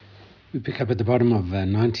We pick up at the bottom of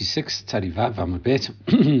 96, Tzadivav Amud Bet.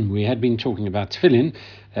 We had been talking about tefillin.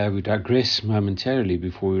 We digress momentarily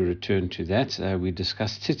before we return to that. We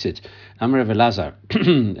discussed tzitzit. Amar Rav Elazar.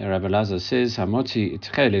 Rav Elazar says, Hamotzi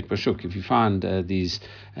tchelet b'shuk. If you find these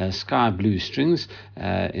sky blue strings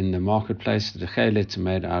in the marketplace, the tchelet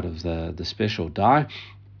made out of the special dye.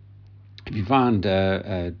 If you find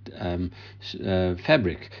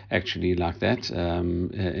fabric actually like that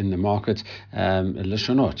in the market,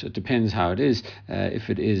 lashonot, it depends how it is.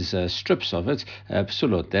 If it is strips of it,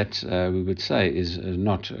 psulot, that we would say is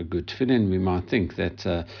not a good tefillin. We might think that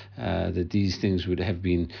these things would have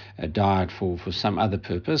been dyed for some other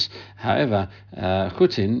purpose. However,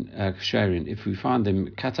 chutin, ksherin, if we find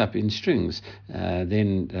them cut up in strings,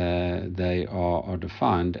 then they are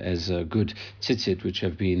defined as good tzitzit, which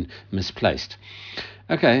have been misplaced.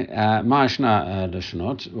 Okay, ma'ashna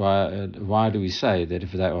lashonot. Why do we say that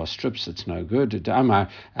if they are strips, it's no good? Amar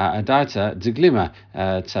adaita dziglima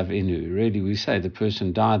tzavinu. Really, we say the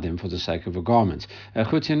person dyed them for the sake of a garment.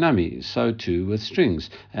 Chutinami, so too with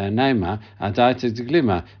strings. Neima adaita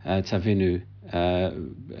dziglima tzavinu.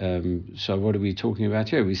 So what are we talking about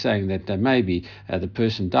here? We're saying that maybe the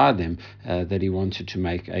person dyed them that he wanted to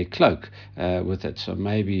make a cloak with it. So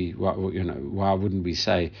maybe why wouldn't we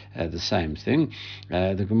say the same thing?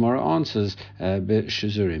 The Gemara answers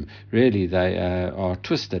b'shizurim. Really, they are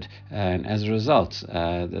twisted, and as a result,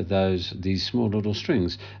 these small little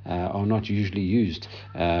strings are not usually used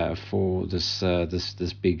for this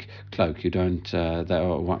big cloak. You don't.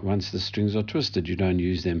 Once the strings are twisted, you don't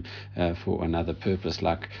use them for another purpose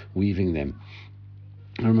like weaving them.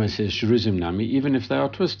 Rama says shuruzim nami, even if they are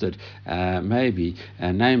twisted, maybe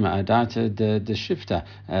neima adata the shifta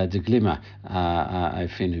the glima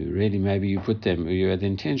finu. Really, maybe you put them. You had the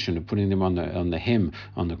intention of putting them on the hem,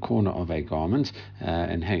 on the corner of a garment,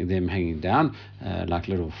 and them hanging down like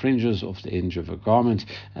little fringes off the edge of a garment.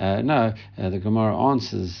 No, the Gemara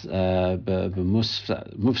answers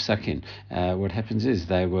mufsakin. What happens is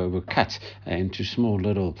they were cut into small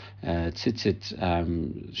little tzitzit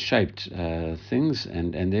shaped things,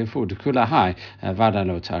 and therefore the kula high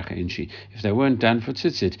vadalo tarcha inchi. If they weren't done for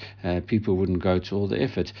tzitzit, people wouldn't go to all the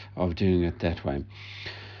effort of doing it that way.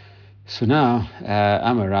 So now,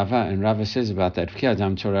 Amar Rava, and Rava says about that,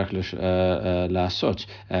 and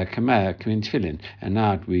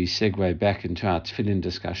now we segue back into our tefillin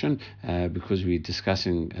discussion because we're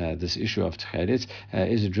discussing this issue of tchelet.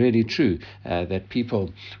 Is it really true that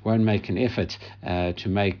people won't make an effort to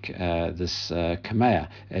make this kamea?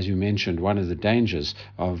 As you mentioned, one of the dangers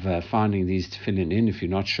of finding these tefillin in, if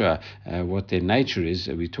you're not sure what their nature is,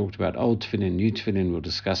 we talked about old tefillin, new tefillin, we'll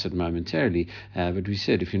discuss it momentarily, but we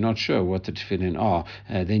said if you're not sure what the tefillin are,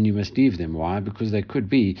 then you must leave them. Why? Because they could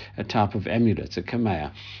be a type of amulet, a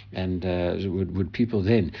kamea. And would people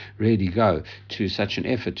then really go to such an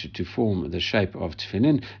effort to form the shape of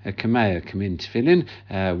tefillin, a kamea, kamin tefillin?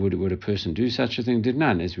 Would a person do such a thing? Did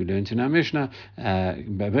none, as we learned in our Mishnah.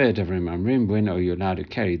 When are you allowed to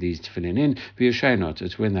carry these tefillin in?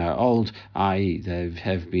 It's when they are old, i.e. they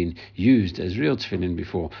have been used as real tefillin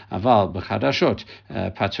before. Aval b'chadashot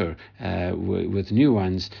patur, with new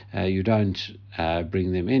ones, you don't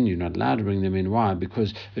bring them in. You're not allowed to bring them in. Why?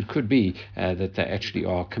 Because it could be that they actually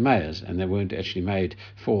are kameas and they weren't actually made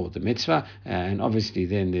for the mitzvah. And obviously,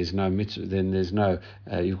 then there's no mitzvah. Then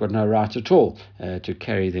you've got no right at all to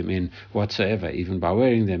carry them in whatsoever. Even by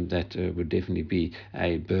wearing them, that would definitely be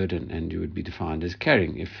a burden, and you would be defined as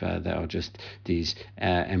carrying if they are just these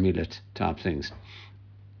amulet type things.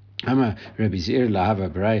 Rabbi Zir Lahava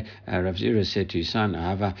B'rei, Rav Zira said to his son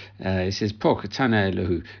Ahava, he says, Pok Tana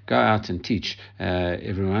Elohu, go out and teach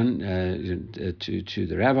everyone, to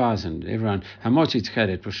the rabbis and everyone. Hamoti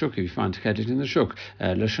Tchelet Pashuk, if you find Tchelet in the Shuk,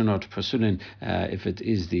 Lashonot Pasulin, if it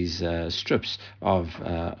is these strips of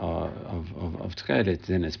Tchelet,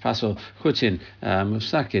 then it's Pasol, Chutin,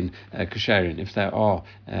 Mufsakin, Kusharin, if they are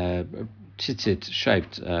tzitzit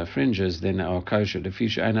shaped fringes, then are kosher. The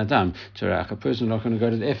fisher and adam terach. A person not going to go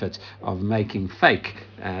to the effort of making fake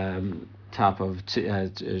type of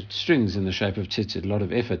strings in the shape of tzitzit. A lot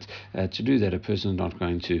of effort to do that. A person is not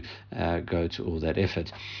going to go to all that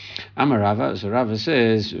effort. Amar Rava, so Rava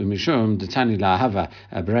says, Umishum detani la hava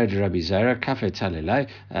b'rei Rabbi Zaira kafe talelei,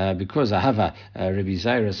 because Ahava, Rabbi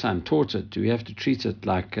Zaira's son, taught it. Do we have to treat it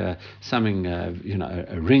like something, a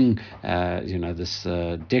ring, this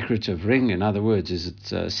decorative ring? In other words, is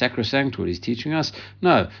it sacrosanct what he's teaching us?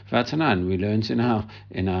 No. Vatanan, we learned in our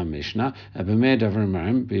Mishnah, b'mei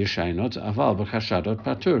davrim b'yishaynot aval b'chashadot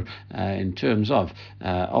patur. In terms of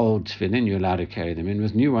old tefillin, you're allowed to carry them in.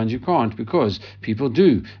 With new ones, you can't, because people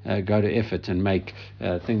do go to effort and make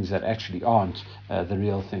things that actually aren't the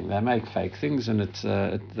real thing. They make fake things, and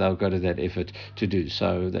they'll go to that effort to do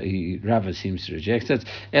so. Rava seems to reject it.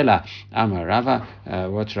 Ella Amar Rava.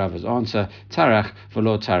 What's Rava's answer? Tarach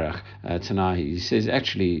v'lo tarach. Tonight he says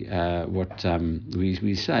actually what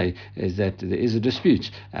we say is that there is a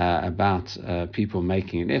dispute about people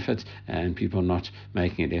making an effort and people not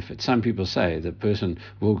making an effort. Some people say the person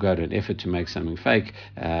will go to an effort to make something fake,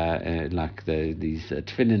 like these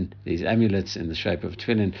tefillin, these amulets in the shape of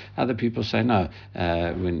tefillin. Other people say no,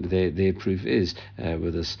 when their proof is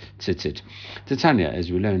with this tzitzit. Titania,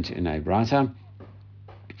 as we learned in a brata,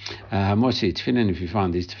 Mosi tefillin, if you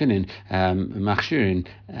find these tefillin, machnisin,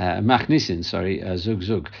 zug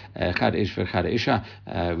zug, chad ish v'chad isha.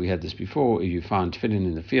 We had this before. You find tefillin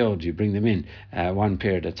in the field, you bring them in one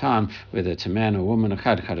pair at a time, whether it's a man or woman,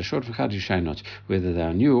 chad chadashot v'chad yishaynot, whether they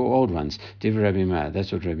are new or old ones. Div Rabbi Meir,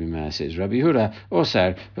 that's what Rabbi Meir says. Rabbi Huda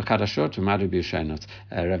also v'chadashot v'madu b'yishaynot.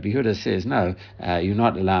 Rabbi Huda says no, you're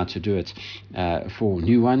not allowed to do it for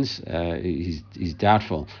new ones. He's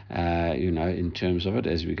doubtful, in terms of it,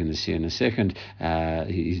 as we're going to see in a second.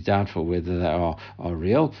 He's doubtful whether they are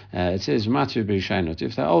real. It says matu b'rishaynot.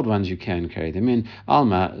 If they're old ones, you can carry them in.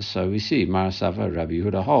 Alma, so we see Marasava Rabbi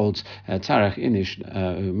Yehuda holds tarach inish,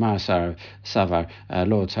 Marasar Savar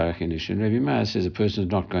lo tarach inish, and Rabbi Meir says a person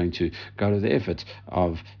is not going to go to the effort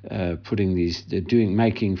of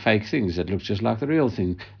making fake things that look just like the real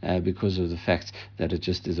thing, because of the fact that it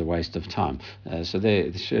just is a waste of time. So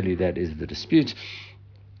surely that is the dispute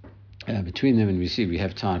between them, and we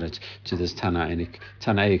have tied it to this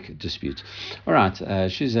Tanaic dispute. All right,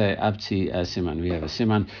 Shizeh Abti Siman. We have a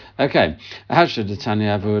Siman. Okay, Hasha de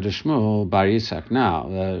Tanya Avod Shmuel Bar Yitzchak. Now,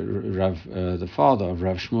 the father of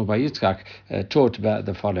Rav Shmuel Bar Yitzchak taught about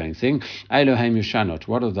the following thing: Eloheim Yushanot.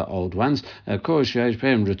 What are the old ones? Kol sheyesh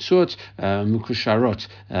behem ritzot mukusharot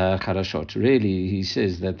charashot. Really, he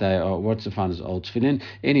says that they are what's defined as old tefillin.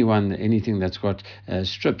 Anything that's got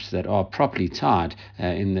strips that are properly tied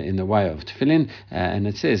in the way of tefillin, and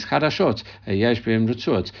it says chadashot yesh behem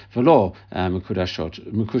ritzot v'lo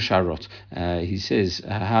mukusharot. He says,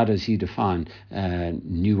 how does he define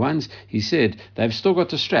new ones? He said they've still got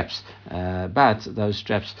the straps, but those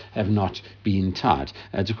straps have not been tied.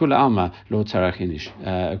 According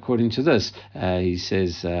to this, he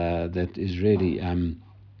says that is really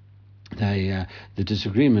the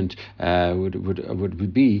disagreement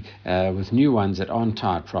would be with new ones that aren't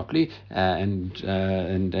tied properly, and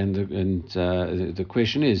the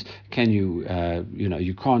question is, can you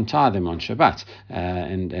you can't tie them on Shabbat,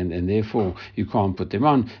 and therefore you can't put them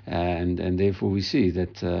on, and therefore we see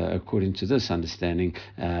that according to this understanding,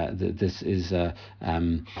 that this is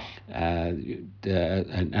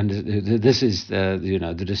this is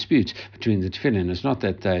the dispute between the tefillin. It's not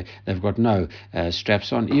that they've got no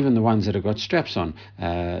straps on, even the ones that have got straps on.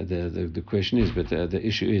 The question is, but the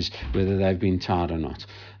issue is whether they've been tied or not.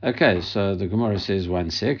 Okay, so the Gemara says one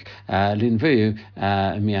sec, linveu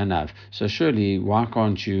mianav. So surely, why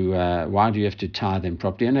can't you? Why do you have to tie them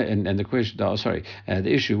properly? And the question,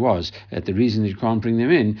 the issue was that the reason you can't bring them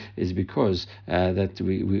in is because that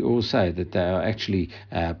we all say that they are actually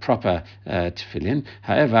proper tefillin.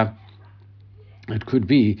 However, it could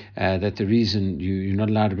be that the reason you're not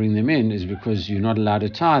allowed to bring them in is because you're not allowed to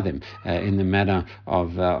tie them in the manner of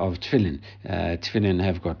tefillin. Tefillin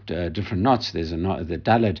have got different knots. There's a knot, the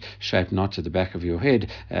daled shaped knot at the back of your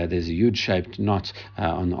head. There's a yud shaped knot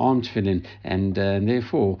on the arm tefillin, and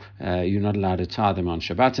therefore you're not allowed to tie them on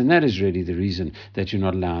Shabbat. And that is really the reason that you're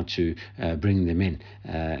not allowed to bring them in.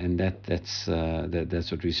 And that's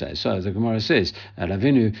what we say. So the Gemara says,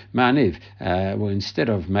 Lavinu Ma'aniv. Well, instead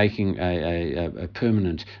of making a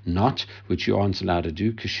permanent knot, which you aren't allowed to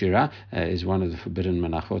do, kashira is one of the forbidden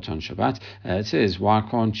manachot on Shabbat. It says, why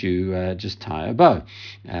can't you just tie a bow?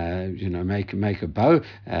 Make a bow.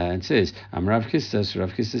 It says, Rav Chisda. So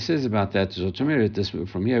Rav Chisda says about that. This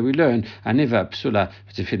from here we learn aniva psula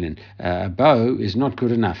tefillin. A bow is not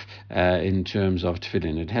good enough in terms of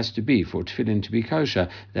tefillin. It has to be, for tefillin to be kosher,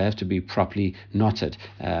 they have to be properly knotted,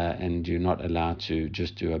 and you're not allowed to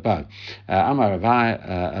just do a bow. Abai,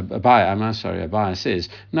 Abaye says,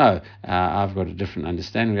 no, I've got a different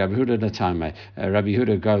understanding. Rabbi Huda Latame. Rabbi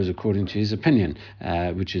Huda goes according to his opinion,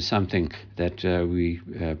 which is something that we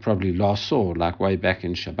probably last saw, like way back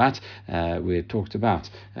in Shabbat, where it talked about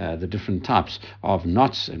the different types of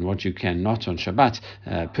knots and what you can knot on Shabbat,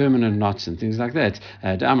 permanent knots and things like that.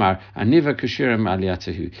 Amar Aniva Kushirim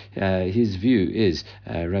Aliyatahu. His view is,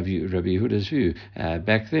 Rabbi Yehuda's view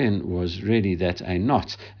back then was really that a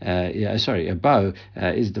knot, a bow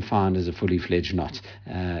is defined as a fully fledged knot,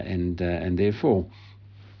 and therefore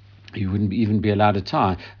you wouldn't even be allowed to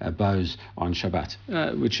tie bows on Shabbat,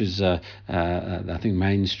 which is, I think,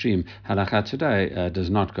 mainstream halakha today does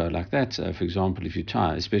not go like that. For example, if you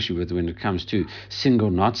tie, especially when it comes to single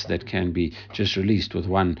knots that can be just released with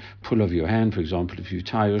one pull of your hand. For example, if you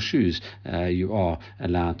tie your shoes, you are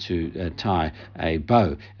allowed to tie a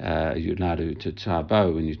bow. You're allowed to tie a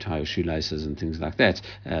bow when you tie your shoelaces and things like that,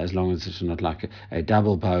 as long as it's not like a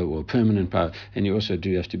double bow or a permanent bow. And you also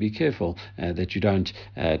do have to be careful that you don't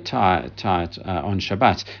tie it on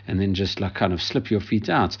Shabbat and then just like kind of slip your feet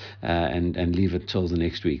out and leave it till the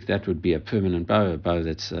next week. That would be a permanent bow, a bow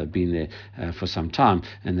that's been there for some time,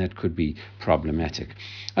 and that could be problematic.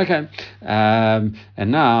 Okay, and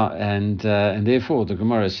therefore the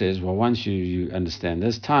Gemara says, well, once you understand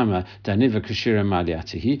this, timer daniva kushira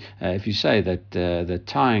maliatihi. If you say that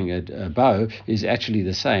tying a bow is actually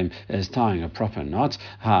the same as tying a proper knot,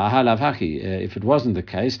 if it wasn't the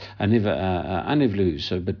case, anivlu.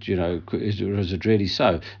 So, but was it really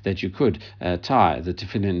so that you could tie the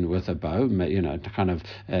tefillin with a bow, kind of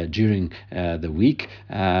during the week,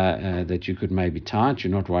 that you could maybe tie it?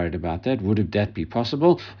 You're not worried about that. Would that be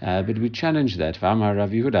possible? But we challenge that. V'amar Rav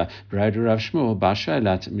Yehuda, B'raidu Rav Shmuel,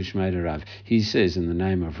 B'ashaylat Mishmeida Rav. He says in the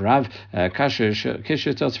name of Rav, Kasher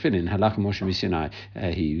tefillin halacha Moshe Misinai.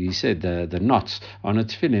 He said the knots on a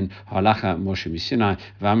tefillin halacha Moshe Misinai.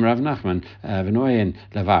 V'am Rav Nachman v'noyen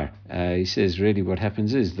lavar. He says really what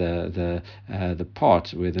happens is the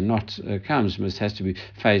part where the knot has to be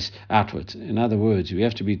face outwards. In other words, we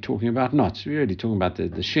have to be talking about knots. We're really talking about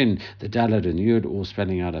the shin, the dalad, and yud, all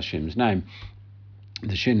spelling out Hashem's name.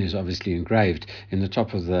 The shin is obviously engraved in the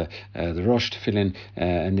top of the rosh tefillin,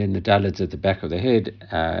 and then the dalids at the back of the head,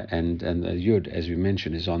 and the yud, as we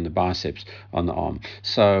mentioned, is on the biceps, on the arm.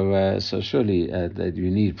 So surely that you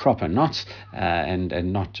need proper knots, and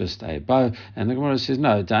not just a bow. And the Gemara says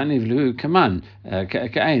no. Da'anivlu kaman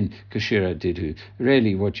ka'ain kashira didhu.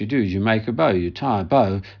 Really, what you do is you make a bow, you tie a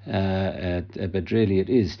bow, but really it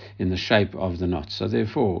is in the shape of the knot. So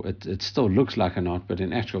therefore, it still looks like a knot, but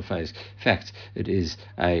in actual fact, it is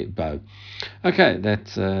a bow. Okay, that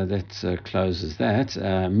closes that.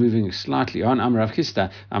 Moving slightly on, Am Rav Chisda,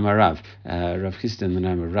 Am Rav. Rav Chisda, in the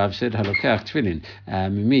name of Rav, said, Halokach tefillin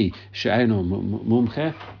mimi she'eino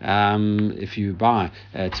mumche. If you buy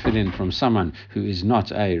tefillin from someone who is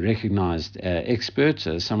not a recognized expert,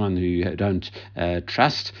 someone who you don't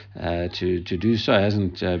trust to do so,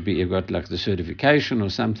 hasn't got like the certification or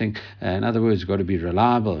something. In other words, got to be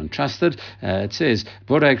reliable and trusted. It says,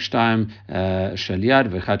 Borek shtaim shaliad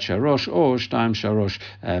v'chad sharosh, or shtaim sharosh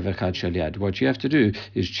v'chad shaliad. What you have to do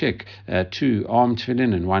is check 2 arm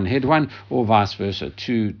tefillin and 1 head one, or vice versa,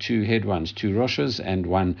 two head ones, 2 roshes and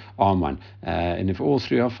 1 arm one. And if all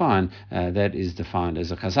 3 are fine, that is defined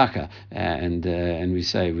as a chazaka, and we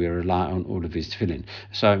say we rely on all of his tefillin.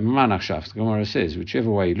 So Manachshaft, the Gemara says,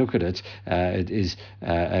 whichever way you look at it, it is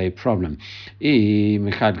a problem. If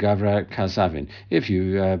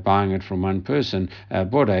you buying it from one person,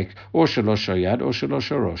 bodek or shalosh yad or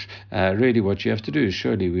shalosh rosh. Really, what you have to do is,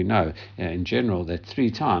 surely we know in general that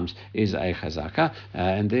 3 times is a chazaka,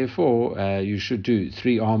 and therefore you should do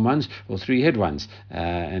 3 arm ones or 3 head ones,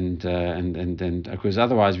 and because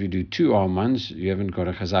otherwise, if you do 2 arm ones, you haven't got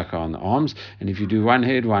a chazaka on the arms, and if you do 1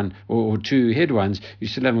 head one or 2 head ones, you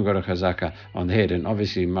still haven't got a chazaka on the head, and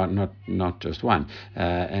obviously not just one.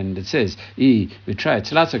 And it says,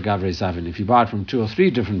 if you buy it from 2 or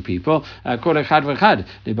 3 different people, you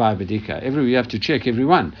have to check every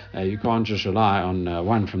one. You can't just rely on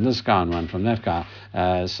one from this guy and one from that guy.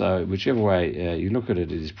 So whichever way you look at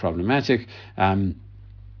it, it is problematic.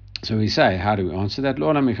 So we say, how do we answer that?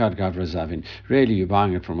 Really, you're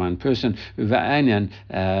buying it from one person. Really,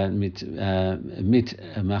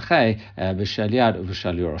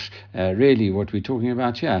 what we're talking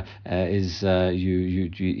about here is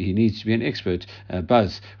he needs to be an expert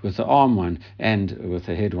both with the arm one and with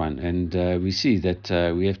the head one. And we see that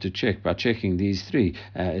we have to check. By checking these 3,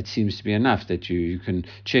 it seems to be enough that you can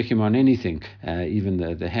check him on anything. Even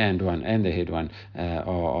the hand one and the head one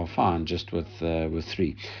are fine just with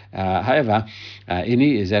 3. However,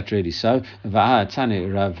 Ini, is that really so? Tani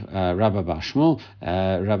Rabba Bar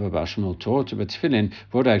Shmuel taught, but tefillin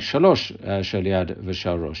bodak shalosh shel yad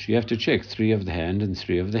v'shel rosh. You have to check 3 of the hand and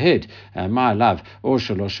 3 of the head. My love, or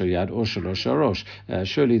shalosh shel yad or shalosh shel rosh.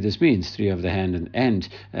 Surely this means 3 of the hand and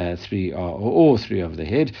 3 or 3 of the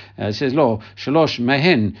head. It says lo shalosh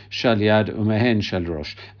mehen shel yad umehen shel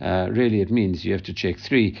rosh. Really, it means you have to check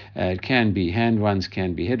 3. It can be hand ones,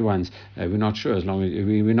 can be head ones. We're not sure, as long as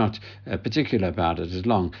we're not particular about it, as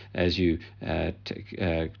long as you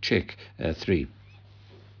check 3.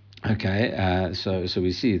 Okay, so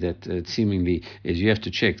we see that it seemingly is you have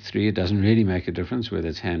to check 3. It doesn't really make a difference whether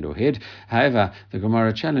it's hand or head. However, the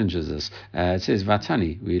Gemara challenges this. It says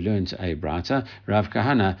Vatani. We learned a brata. Rav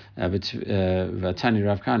Kahana, Vatani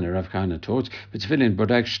Rav Kahana taught. But tefillin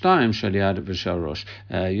bodak shtaim shel yad v'shel rosh.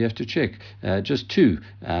 You have to check just two,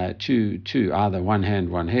 either one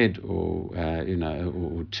hand, one head, or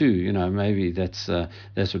or 2. Maybe that's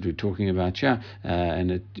what we're talking about here.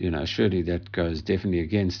 And it, surely that goes definitely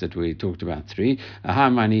against it. We talked about 3.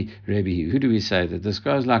 Hamani Rebbe. Who do we say that this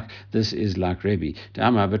goes like? This is like Rebbe.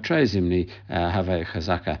 Dama betrays himni have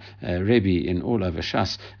chazaka. Rebbe in all over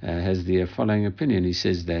Shas has the following opinion. He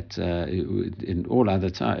says that in all other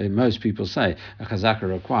time, most people say a chazaka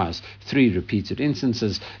requires 3 repeated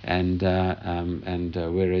instances, and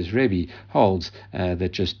whereas Rebbe holds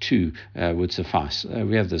that just 2 would suffice.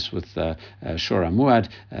 We have this with Shora Muad,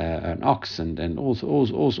 an ox, and all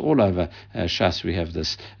over Shas we have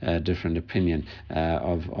this different opinion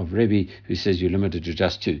of Rebbe, who says you're limited to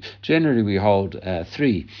just 2. Generally, we hold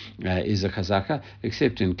 3 is a chazaka,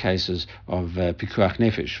 except in cases of pikuach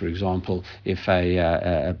nefesh. For example, if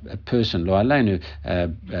a person, lo aleinu,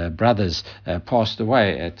 brothers passed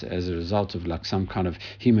away as a result of like some kind of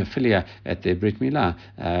hemophilia at their brit milah,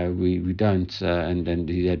 we don't, and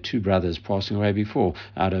he had 2 brothers passing away before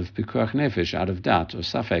out of pikuach nefesh, out of doubt or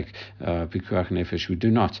safek pikuach nefesh. We do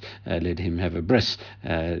not let him have a bris.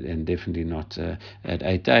 And definitely not at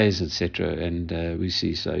 8 days, etc. And we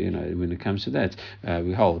see, so when it comes to that,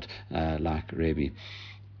 we hold like Rebbe.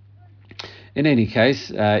 In any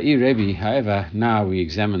case, Rebbe, however, now we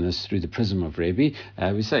examine this through the prism of Rebbe.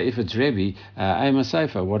 We say if it's Rebbe, Ema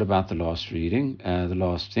Sefer, what about the last reading, the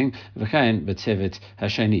last thing? V'chein b'tzevet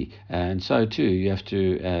hasheni. And so too, you have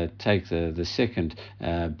to take the second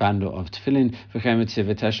bundle of tefillin, v'chein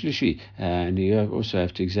b'tzevet hashlishi. And you also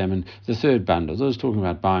have to examine the third bundle. Those talking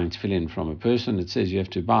about buying tefillin from a person, it says you have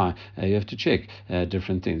to check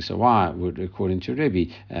different things. So why would, according to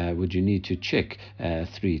Rebbe, would you need to check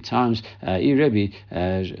 3 times? Rebbe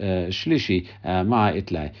shlishi ma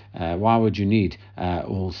itlay. Why would you need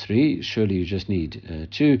all 3? Surely you just need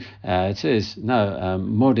 2. It says no.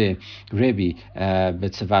 Mode Rebbe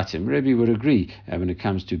betzavatim. Rebbe would agree when it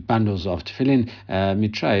comes to bundles of tefillin.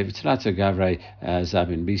 Mitrei v'tzlata gavrei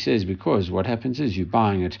zabin. He says because what happens is you're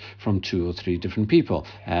buying it from 2 or 3 different people,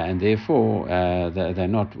 and therefore they're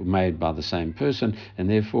not made by the same person, and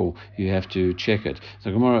therefore you have to check it.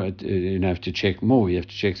 The Gemara, you have to check more. You have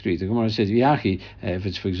to check 3. The Gemara says if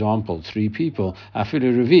it's, for example, 3 people,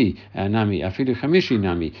 afilu revi nami, afilu chamishi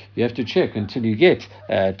nami, you have to check until you get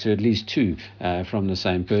to at least 2 from the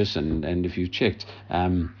same person. And if you've checked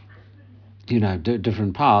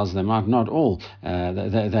different piles, they might not all,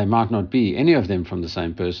 they might not be any of them from the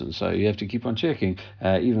same person. So you have to keep on checking,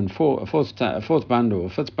 even fourth bundle or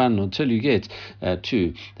 5th bundle, until you get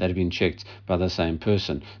 2 that have been checked by the same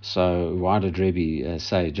person. So why did Rebbe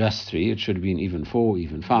say just 3? It should have been even 4,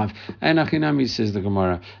 even 5. And Achinami, says the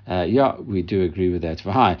Gemara, we do agree with that.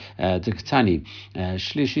 V'hai, T'ktani,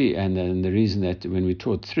 Shlishi, and then the reason that when we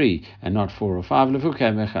taught 3 and not 4 or 5,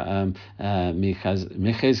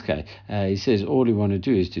 he says all you want to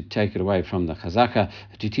do is to take it away from the chazaka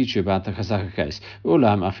to teach you about the chazaka case.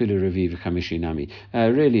 Ulam afilu reviv chamishi nami.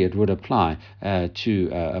 Really, it would apply to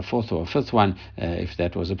a 4th or a 5th one if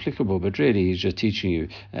that was applicable. But really, he's just teaching you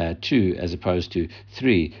 2 as opposed to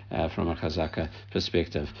 3 from a chazaka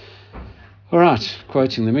perspective. All right,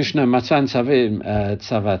 quoting the Mishnah, Matan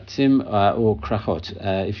tzavatim or krachot.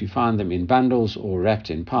 If you find them in bundles or wrapped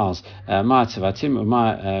in piles, ma tzavatim or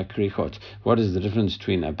ma krichot. What is the difference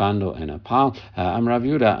between a bundle and a pile? Am Rav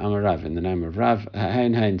Yehuda, Am Rav, in the name of Rav.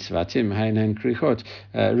 Hein tzavatim, hein krichot.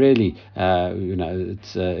 Really,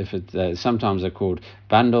 it's if it sometimes they're called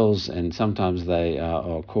bundles and sometimes they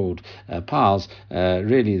are called piles.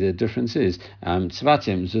 Really, the difference is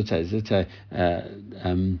tzavatim zute.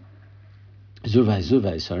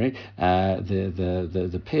 Zuve, sorry.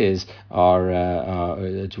 The pairs are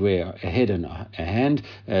to where a head and a hand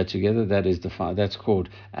together. That is that's called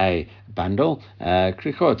a bundle.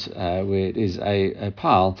 Krichot, where it is a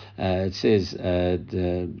pile. It says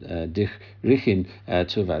dich richin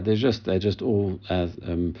tuva. They're just all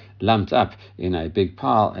lumped up in a big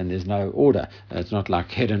pile, and there's no order. It's not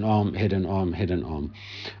like head and arm, head and arm, head and arm.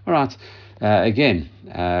 All right. Again,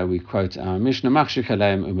 we quote our Mishnah Machshik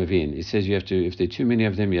Aleim Umavin. It says you have to, if there are too many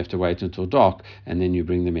of them, you have to wait until dark and then you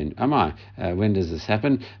bring them in. Amai, when does this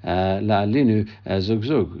happen? La linu zug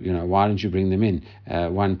zug. Why don't you bring them in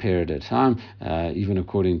one pair at a time? Even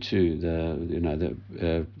according to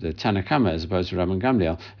the Tanakama as opposed to Rabban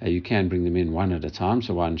Gamliel, you can bring them in one at a time.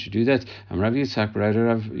 So why don't you do that? Rav Yitzchak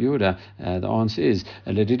Rav Yehuda. The answer is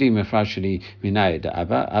Ledidi Mefrashili Minay.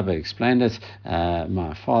 Abba explained it.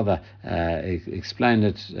 My father explained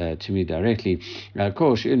it to me directly. If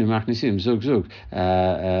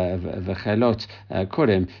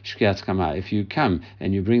you come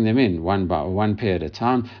and you bring them in one pair at a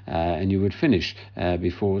time, and you would finish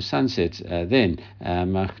before sunset, then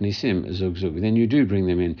then you do bring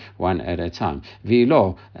them in one at a time.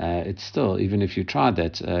 V'lo, it's still, even if you tried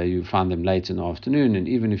that, you find them late in the afternoon, and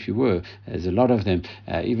even if you were, there's a lot of them,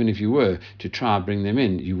 even if you were to try bring them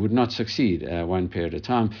in, you would not succeed one pair at a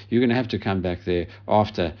time. You're going to have to come back there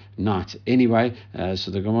after night anyway.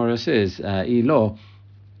 So the Gemara says, Ilo,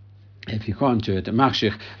 if you can't do it,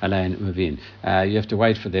 Machshich Alain Mavin, you have to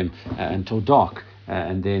wait for them until dark.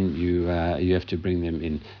 And then you have to bring them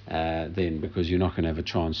in then, because you're not going to have a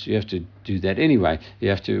chance. You have to do that anyway.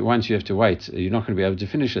 Once you have to wait, you're not going to be able to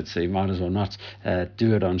finish it, so you might as well not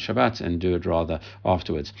do it on Shabbat and do it rather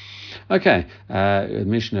afterwards. Okay,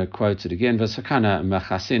 Mishnah quotes it again, V'sakana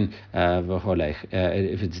machasin v'holech.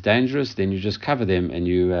 If it's dangerous, then you just cover them and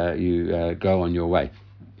you go on your way.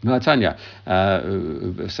 Tanya,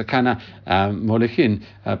 sakana molechin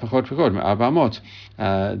pachot pachot abamot.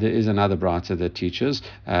 There is another brata that teaches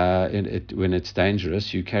when it's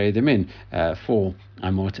dangerous, you carry them in 4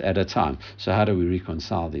 amot at a time. So how do we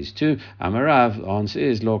reconcile these two? Amarav, answer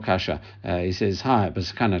is lo kasha. He says, hi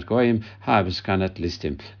b'sakanat goyim, hi b'sakanat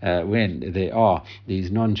listim. When there are these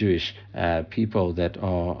non-Jewish people that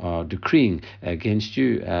are decreeing against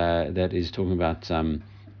you, that is talking about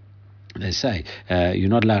they say you're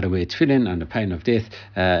not allowed to wear tefillin under pain of death,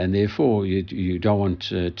 and therefore you don't want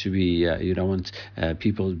to be you don't want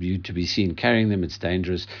people you to be seen carrying them. It's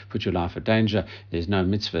dangerous. Put your life at danger. There's no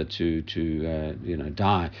mitzvah to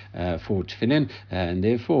die for tefillin, and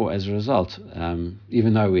therefore as a result,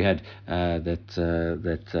 even though we had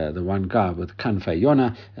the one guy with kanfei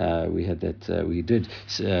yona, we had that we did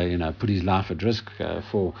put his life at risk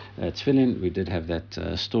for tefillin. We did have that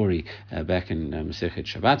story back in Masechet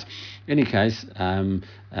Shabbat. Any case, in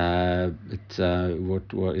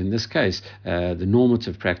this case, the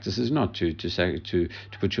normative practice is not to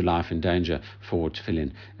put your life in danger for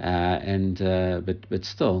tefillin, but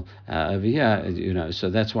still over here, so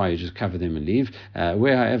that's why you just cover them and leave.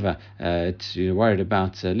 Where, however, you're worried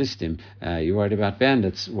about listim, you're worried about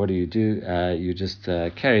bandits. What do? You just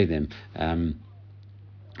carry them.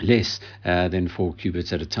 Less than 4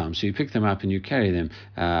 cubits at a time. So you pick them up and you carry them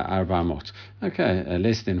arba amot. Okay,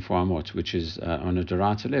 less than 4 amot, which is on a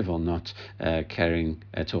derata level, not carrying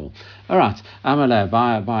at all. All right, Amalei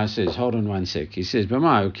Baya says, hold on one sec. He says,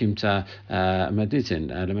 B'mai ukimta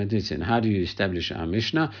meditin. How do you establish our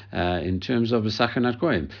Mishnah in terms of a sachanat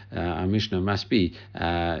goyim? Our Mishnah must be,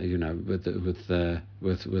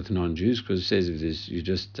 with non-Jews, because it says you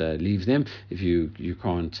just leave them. If you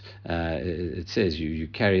can't, it says you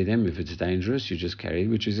carry them. If it's dangerous, you just carry,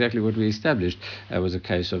 which is exactly what we established was a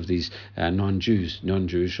case of these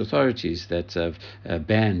non-Jewish authorities that have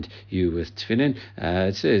banned you with tefillin.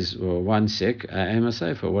 It says, well, one sec, Ema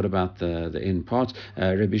Sefer. What about the end part?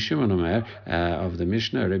 Rabbi Shimon Omer of the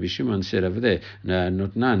Mishnah. Rabbi Shimon said over there,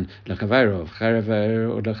 Notnan l'chavero, charever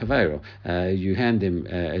or l'chavero. You hand them,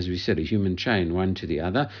 as we said, a human chain, one to the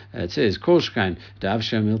other. It says, Kol shkain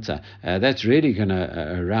da'avsha milta. That's really going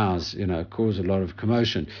to arouse, cause a lot of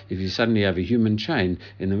commotion. If you suddenly have a human chain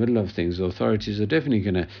in the middle of things, the authorities are definitely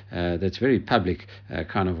going to, that's very public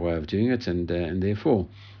kind of way of doing it, and therefore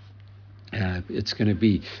it's going to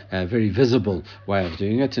be a very visible way of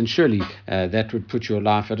doing it, and surely that would put your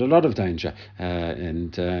life at a lot of danger,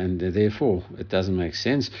 and therefore it doesn't make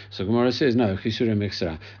sense. So Gemara says, no, chisura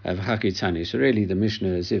mixra v'chakitani. So really the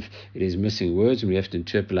Mishnah, as if it is missing words, and we have to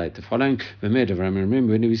interpolate the following. Remember,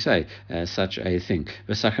 when do we say such a thing?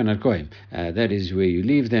 That is where you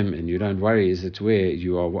leave them and you don't worry. Is it where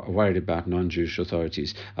you are worried about non-Jewish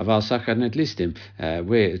authorities? Aval sachanet listim,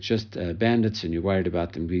 where it's just bandits and you're worried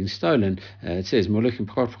about them being stolen. it says molukim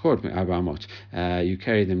pachot me'arba'amot. You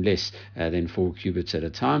carry them less than 4 cubits at a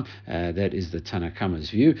time. That is the Tanakama's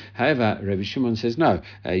view. However, Rabbi Shimon says no.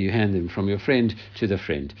 You hand them from your friend to the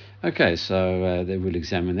friend. Okay, so they will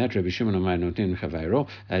examine that. Rabbi Shimon Amar Notin Chavayro.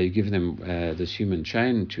 You give them this human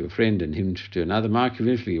chain to a friend and him to another. Mark,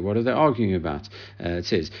 eventually, what are they arguing about? It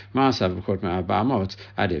says Ma'asav b'chot me'arba'amot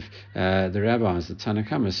adif. The rabbis, the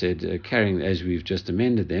Tanakama said, carrying, as we've just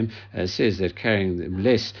amended them, says that carrying them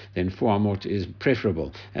less than 4 amot is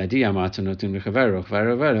preferable. He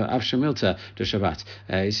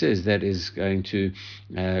says that is going to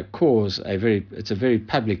cause it's a very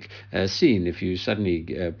public scene if you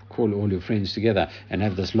suddenly call all your friends together and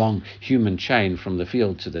have this long human chain from the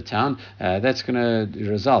field to the town. That's going to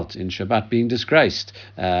result in Shabbat being disgraced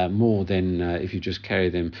more than if you just carry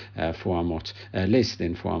them 4 amot, less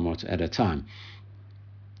than 4 amot at a time.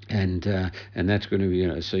 And that's going to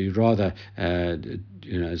be, so you'd rather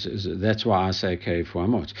that's why I say carry 4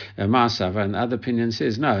 amot. Ma'asav, and the other opinion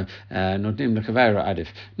says no, notnim l'chavayra adif.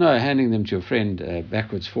 No, handing them to your friend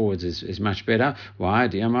backwards, forwards is much better. Why?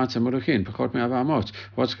 What's going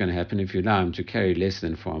to happen if you allow him to carry less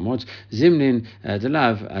than 4 amot? Zimnin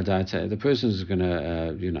delav adata. The person is going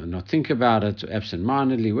to not think about it,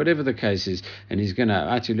 absent-mindedly, whatever the case is, and he's going to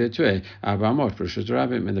atiletue abamot rishut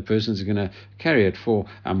rabim, and the person is going to carry it 4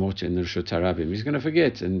 amot in the rishut rabim. He's going to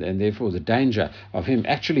forget, and therefore the danger of him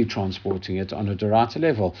actually transporting it on a dorata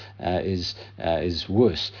level is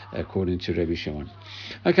worse, according to Rabbi Shimon.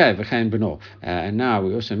 Okay, v'chein b'no. And now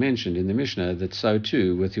we also mentioned in the Mishnah that so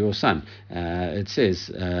too with your son. It says,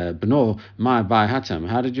 b'no my bai hatam.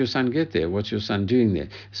 How did your son get there? What's your son doing there?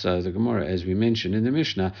 So the Gemara, as we mentioned in the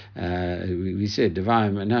Mishnah, we said Devai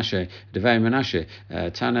Menashe,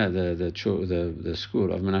 Tana, the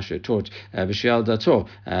school of Menashe taught v'shial dato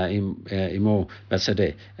imo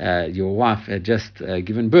basadeh. Your wife had just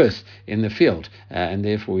given birth in the field, and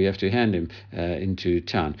therefore you have to hand him into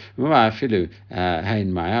town. Why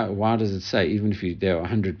does it say even if there are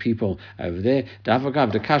 100 people over there?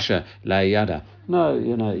 No,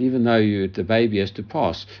 even though the baby has to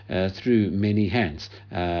pass through many hands,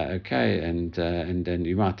 okay, and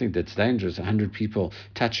you might think that's dangerous. 100 people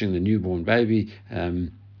touching the newborn baby.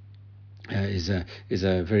 Is a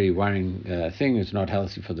very worrying thing. It's not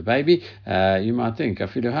healthy for the baby. You might think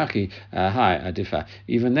afilu hachi hi adifa.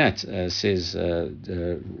 Even that says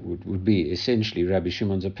would be essentially Rabbi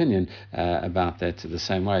Shimon's opinion about that. The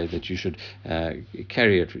same way that you should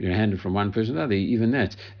carry it, hand it from one person to the other. Even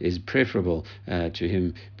that is preferable to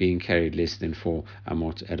him being carried less than 4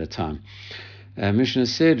 amot at a time. Mishnah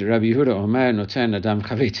said, Rabbi Yehuda Omer Noten Adam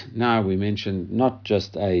Chavit. Now we mentioned not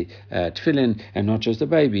just a tefillin and not just a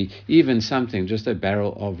baby, even something, just a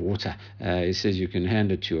barrel of water. He says you can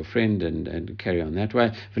hand it to a friend and carry on that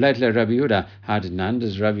way. V'leitle Rabbi Yehuda, how did none?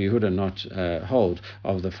 Does Rabbi Yehuda not hold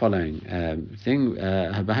of the following thing?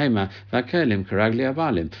 Habahema v'kelim karagli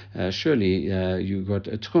abalim. Surely you got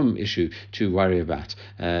a techum issue to worry about.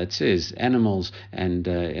 It says animals and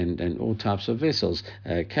all types of vessels.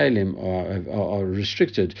 Kalim are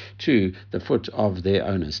restricted to the foot of their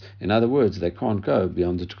owners. In other words, they can't go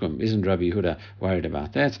beyond the techum. Isn't Rabbi Yehuda worried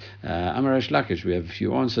about that? Amar Reish Lakish, we have a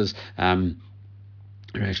few answers.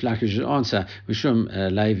 Reish Lakish's answer, Mishum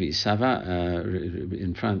Levi Sava,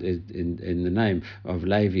 in front in the name of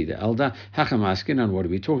Levi the elder. Hacham asking, on what are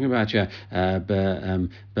we talking about here? B'ma'aran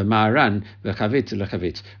v'chavit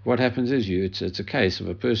l'chavit. What happens is it's a case of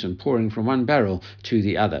a person pouring from one barrel to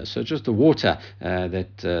the other. So just the water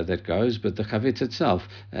that goes, but the chavit itself,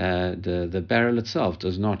 the barrel itself,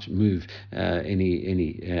 does not move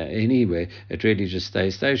anywhere. It really just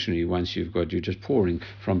stays stationary once you're just pouring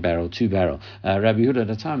from barrel to barrel. Rabbi Yehuda at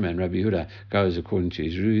the time, and Rabbi Yehuda goes according to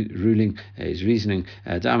his ruling, his reasoning.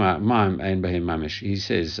 He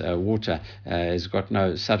says water has got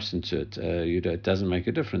no substance to it. It doesn't make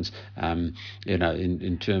a difference.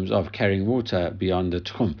 In terms of carrying water beyond the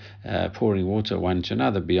techum, pouring water one to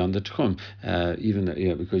another beyond the techum,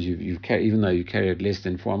 because even though you carry it less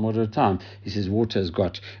than 4 amot at a time, he says water has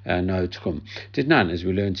got no techum. Did none, as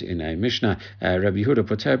we learned in a Mishnah, Rabbi Yehuda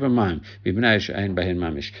poter b'mayim b'bnei she'ein b'hen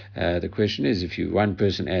mamish. The question is, if one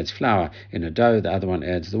person adds flour in a dough, the other one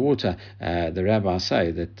adds the water. The rabbis say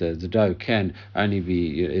that the dough can only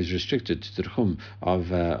is restricted to the techum of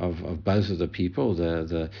both of the people,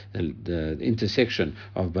 the intersection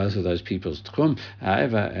of both of those people's techum.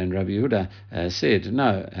 However, and Rabbi Yehuda said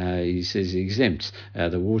no. He says he exempts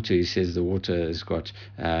the water. He says the water has got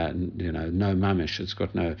no mamish. It's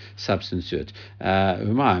got no substance to it.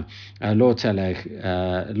 Lo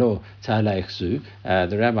talech zu.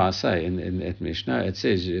 The rabbis say in that Mishnah, it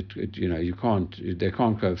says they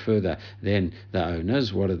can't go further than the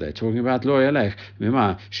owners. What are they talking about? Lo yalech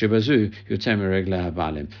mima shebazu yotem regla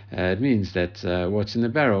habalim. It means that what's in the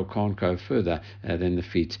barrel can't go further than the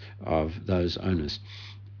feet of those owners.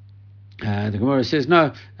 The Gemara says,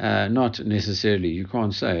 no, not necessarily. You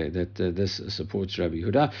can't say that this supports Rabbi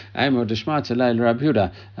Yehuda. Amor deshmat elay Rabbi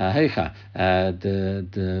Yehuda heicha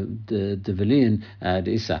the velian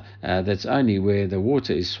the isa. That's only where the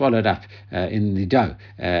water is swallowed up in the dough,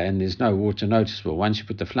 and there's no water noticeable. Once you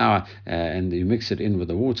put the flour and you mix it in with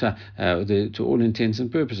the water, to all intents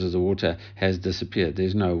and purposes, the water has disappeared.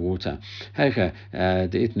 There's no water. Heicha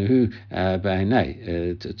the itnuhu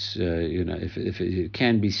b'einei. It's if it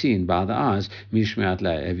can be seen by the eyes, mishmeat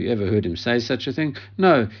lei. Have you ever heard him say such a thing?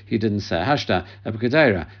 No, he didn't say. Hashta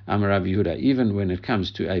abkadeira Amar Rabbi Yehuda. Even when it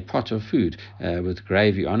comes to a pot of food with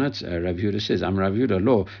gravy on it, Rabbi Yehuda says, Amar Rabbi Yehuda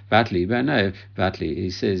lo batli b'nei batli. He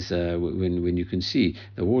says when you can see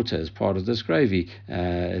the water as part of this gravy,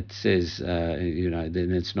 it says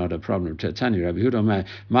then it's not a problem. Tani Rabbi Yehuda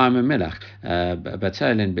ma'am melach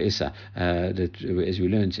batalen be'isa. That as we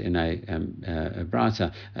learned in a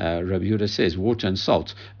brata, Rabbi Yehuda says water and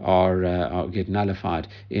salt are get nullified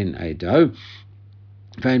in a dough.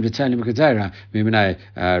 He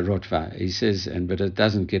says, but it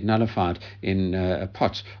doesn't get nullified in a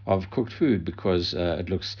pot of cooked food because it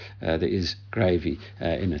looks there is gravy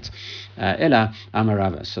in it. Ella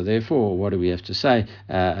Amarava. So therefore, what do we have to say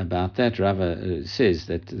about that? Rava says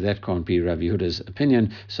that can't be Rabbi Yehuda's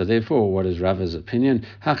opinion. So therefore, what is Rava's opinion?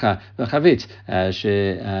 Hacha v'chavit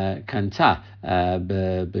shekanta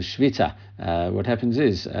b'shvita. What happens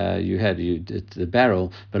is the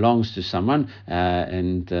barrel belongs to someone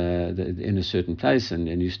and in a certain place, and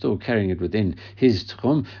you're still carrying it within his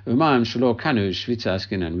techum.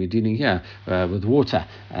 And we're dealing here with water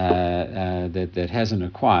that hasn't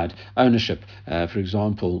acquired ownership. For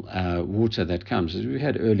example, water that comes, as we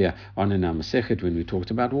had earlier on in our Masechet when we talked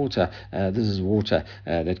about water. This is water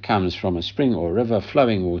that comes from a spring or a river,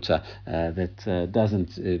 flowing water that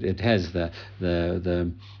doesn't. It has the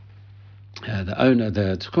owner,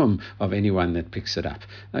 the techum of anyone that picks it up.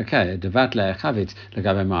 Okay, and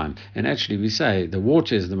actually we say the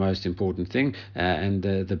water is the most important thing, and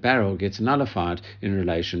the barrel gets nullified in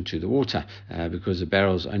relation to the water because the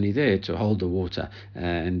barrel's only there to hold the water,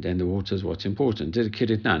 and the water is what's important.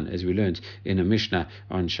 As we learned in a Mishnah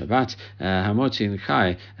on Shabbat,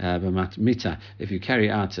 if you carry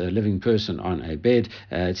out a living person on a bed,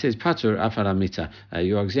 it says patur afala mita,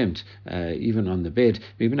 you are exempt even on the bed.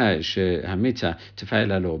 Hamita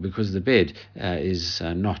tefillin law, because the bed is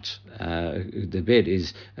not the bed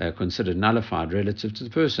is considered nullified relative to the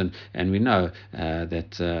person, and we know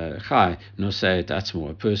that chai nosei atzmo,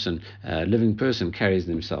 a person, living person carries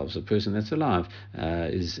themselves. A person that's alive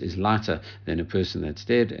is lighter than a person that's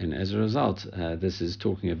dead, and as a result, this is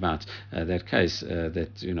talking about that case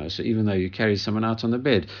so even though you carry someone out on the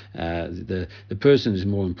bed, the person is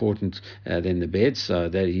more important than the bed, so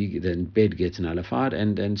that the bed gets nullified,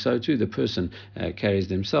 and so too the person carries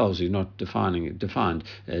themselves. You're not defined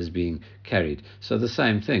as being carried. So the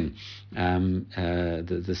same thing.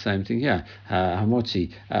 The same thing here.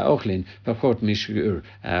 Hamotzi ochlin pakot mishgur.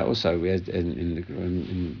 Also, we had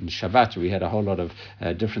in Shabbat we had a whole lot of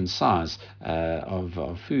different size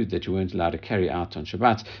of food that you weren't allowed to carry out on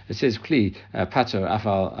Shabbat. It says kli pater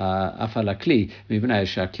afala kli mibnei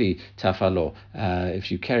shakli tafalo.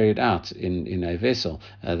 If you carry it out in a vessel,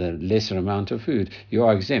 the lesser amount of food, you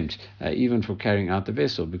are exempt even for carrying out the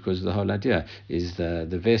vessel, because the whole idea is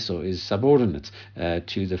the vessel is subordinate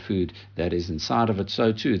to the food that is inside of it.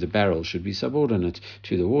 So too the barrel should be subordinate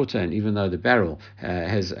to the water, and even though the barrel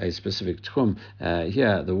has a specific techum,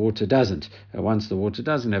 here the water doesn't. Once the water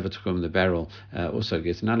doesn't have a techum, the barrel also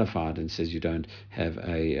gets nullified and says you don't have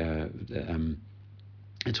a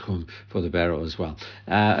for the barrel as well.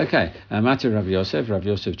 Mati Rav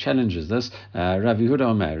Yosef challenges this. Rav Yehuda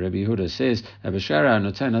Omer, Rabbi Yehuda says,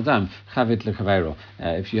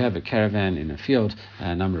 if you have a caravan in a field,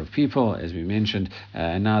 a number of people, as we mentioned,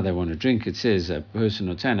 and now they want to drink, it says a person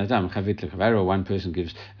one person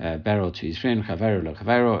gives a barrel to his friend,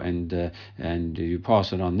 and you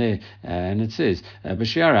pass it on there, and it says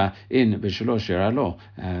in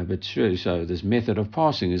so this method of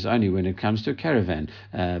passing is only when it comes to a caravan.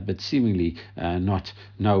 but seemingly not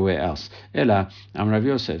nowhere else. Ella, Rav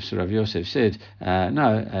Yosef. So Rav Yosef said,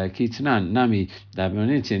 no, ki tanan nami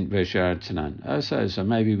dabonitin v'shar tanan. So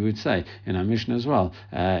maybe we would say in our Mishnah as well,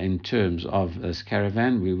 in terms of this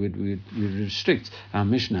caravan, we would restrict our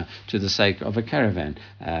Mishnah to the sake of a caravan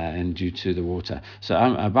and due to the water. So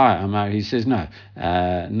Abai Amar, he says no,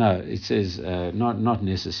 it says not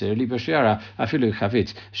necessarily. B'shiara afilu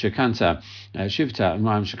chavit shekanta shivta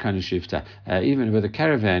ma'am shekanu shivta. Even with a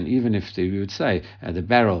caravan, even if we would say the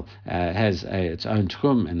barrel has its own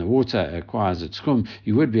techum and the water acquires its techum,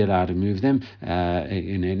 you would be allowed to move them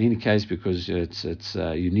in any case, because it's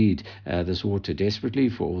you need this water desperately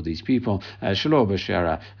for all these people. Shelo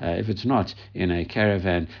b'shara, if it's not in a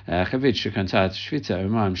caravan, chavit shekantat shvita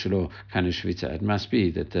u'mam shelo kana shvita. It must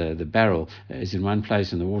be that the barrel is in one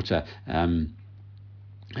place and the water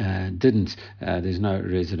there's no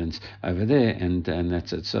residence over there, and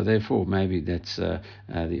that's it. So therefore, maybe that's the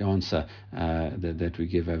answer that we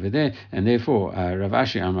give over there. And therefore, Rav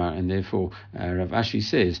Ashi Amar, and therefore Rav Ashi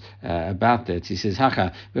says about that. He says,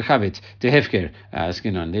 "Hacha v'chavit tehefker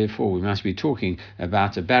skinon." Therefore, we must be talking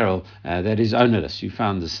about a barrel that is ownerless. You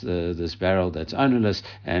found this barrel that's ownerless,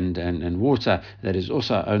 and water that is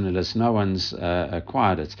also ownerless. No one's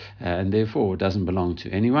acquired it, and therefore it doesn't belong to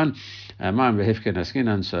anyone. Ma'am v'hefker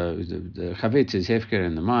skinon. So the chavit is hefker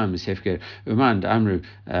and the ma'am is hefker. Uman amru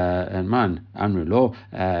and man amru lo,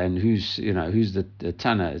 and who's the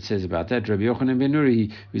Tana? It says about that Rabbi Yochanan ben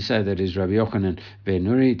Nuri. We say that is Rabbi Yochanan ben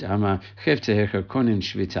Nuri. Ama chefte hecher konin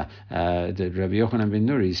shvita. That Rabbi Yochanan ben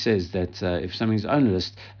Nuri says that if something's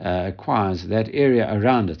ownerless, acquires that area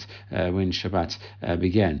around it when Shabbat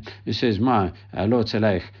began. It says ma lo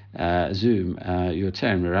telech zoom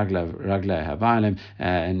yotem ragla habalim,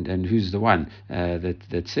 and who's the one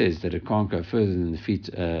that says that it can't go further than the feet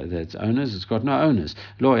that's owners? It's got no owners.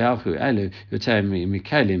 Lo yalchu elu yotem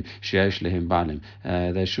mikalim sheyesh lehem balim.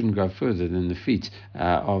 They shouldn't go further than the feet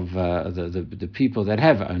of the people that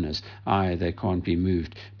have owners. They can't be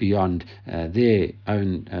moved beyond their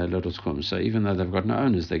own little tchum. So even though they've got no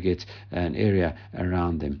owners, they get an area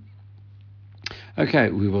around them. Okay,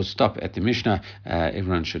 we will stop at the Mishnah.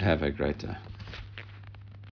 Everyone should have a great day.